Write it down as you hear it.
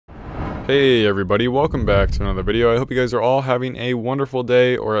Hey everybody, welcome back to another video. I hope you guys are all having a wonderful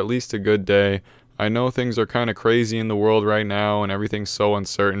day, or at least a good day. I know things are kind of crazy in the world right now and everything's so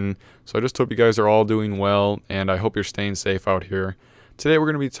uncertain, so I just hope you guys are all doing well, and I hope you're staying safe out here. Today we're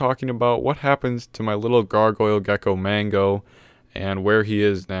going to be talking about what happens to my little gargoyle gecko Mango and where he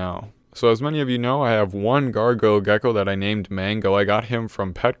is now. So as many of you know, I have one gargoyle gecko that I named Mango. I got him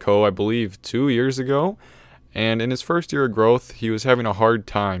from Petco, I believe 2 years ago. And in his first year of growth, he was having a hard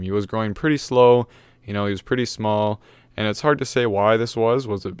time. He was growing pretty slow, he was pretty small, and it's hard to say why this was.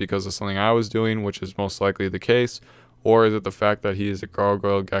 Was it because of something I was doing, which is most likely the case, or is it the fact that he is a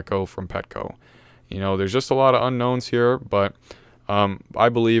gargoyle gecko from Petco? There's just a lot of unknowns here, but I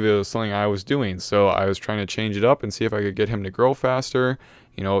believe it was something I was doing. So I was trying to change it up and see if I could get him to grow faster,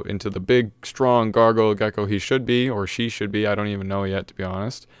 into the big, strong gargoyle gecko he should be, or she should be. I don't even know yet, to be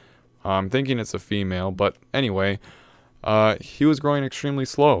honest. I'm thinking it's a female, but anyway, he was growing extremely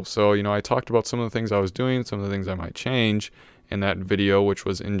slow. So, I talked about some of the things I was doing, some of the things I might change in that video, which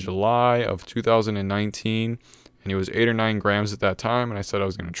was in July of 2019, and he was 8 or 9 grams at that time, and I said I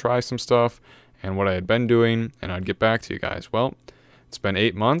was going to try some stuff and what I had been doing, and I'd get back to you guys. Well, it's been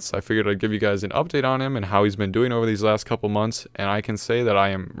 8 months. I figured I'd give you guys an update on him and how he's been doing over these last couple months, and I can say that I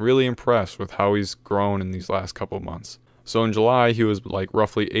am really impressed with how he's grown in these last couple months. So in July, he was like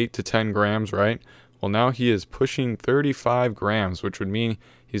roughly 8 to 10 grams, right? Well, now he is pushing 35 grams, which would mean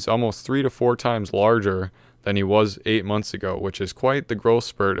he's almost 3 to 4 times larger than he was 8 months ago, which is quite the growth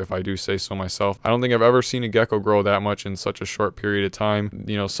spurt, if I do say so myself. I don't think I've ever seen a gecko grow that much in such a short period of time.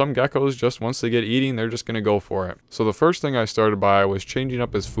 Some geckos, just once they get eating, they're just going to go for it. So the first thing I started by was changing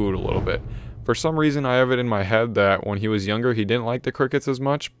up his food a little bit. For some reason, I have it in my head that when he was younger, he didn't like the crickets as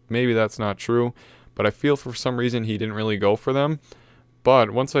much. Maybe that's not true, but I feel for some reason he didn't really go for them.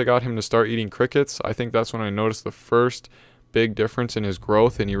 But once I got him to start eating crickets, I think that's when I noticed the first big difference in his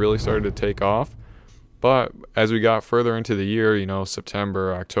growth, and he really started to take off. But as we got further into the year,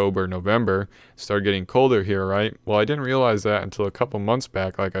 September, October, November, it started getting colder here, right? Well, I didn't realize that until a couple months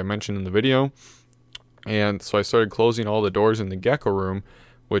back, like I mentioned in the video. And so I started closing all the doors in the gecko room,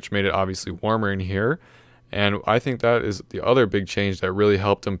 which made it obviously warmer in here. And I think that is the other big change that really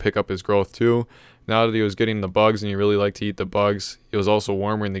helped him pick up his growth too. Now that he was getting the bugs and he really liked to eat the bugs, it was also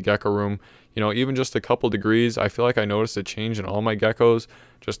warmer in the gecko room. Even just a couple degrees, I feel like I noticed a change in all my geckos.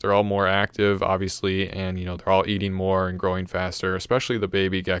 Just they're all more active, obviously, and they're all eating more and growing faster, especially the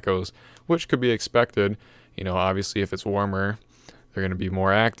baby geckos, which could be expected. Obviously if it's warmer, they're going to be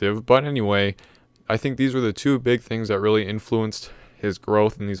more active. But anyway, I think these were the two big things that really influenced his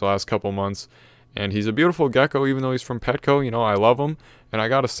growth in these last couple months. And he's a beautiful gecko, even though he's from Petco. I love him. And I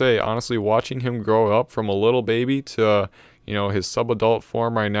gotta say, honestly, watching him grow up from a little baby to, his sub-adult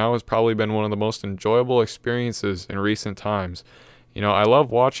form right now has probably been one of the most enjoyable experiences in recent times. I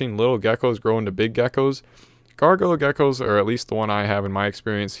love watching little geckos grow into big geckos. Gargoyle geckos, or at least the one I have in my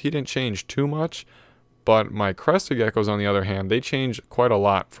experience, he didn't change too much. But my crested geckos, on the other hand, they change quite a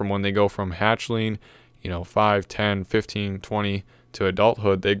lot from when they go from hatchling, 5, 10, 15, 20... to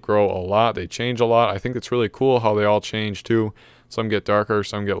adulthood. They grow a lot, they change a lot. I think it's really cool how they all change too. Some get darker,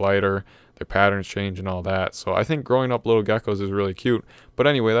 some get lighter, their patterns change and all that. So I think growing up little geckos is really cute. But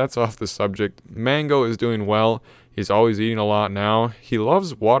anyway, that's off the subject. Mango is doing well. He's always eating a lot now. He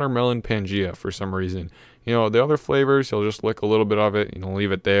loves watermelon Pangea for some reason. The other flavors, he'll just lick a little bit of it,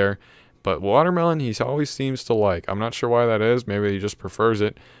 leave it there. But watermelon, he always seems to like. I'm not sure why that is. Maybe he just prefers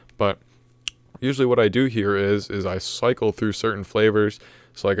it. But usually what I do here is I cycle through certain flavors.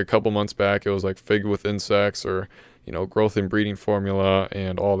 So like a couple months back, it was like fig with insects, or, growth and breeding formula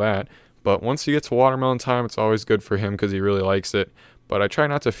and all that. But once he gets to watermelon time, it's always good for him because he really likes it. But I try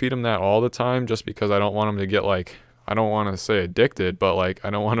not to feed him that all the time, just because I don't want him to get I don't want to say addicted, but I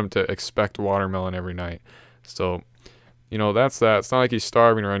don't want him to expect watermelon every night. So, that's that. It's not like he's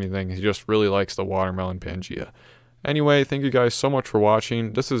starving or anything. He just really likes the watermelon Pangea. Anyway, thank you guys so much for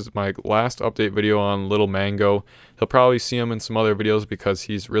watching. This is my last update video on little Mango. He'll probably see him in some other videos because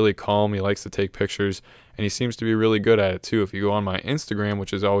he's really calm. He likes to take pictures, and he seems to be really good at it too. If you go on my Instagram,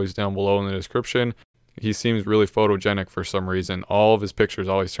 which is always down below in the description, he seems really photogenic for some reason. All of his pictures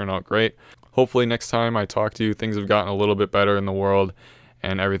always turn out great. Hopefully next time I talk to you, things have gotten a little bit better in the world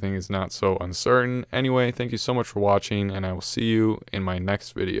and everything is not so uncertain. Anyway, thank you so much for watching, and I will see you in my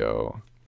next video.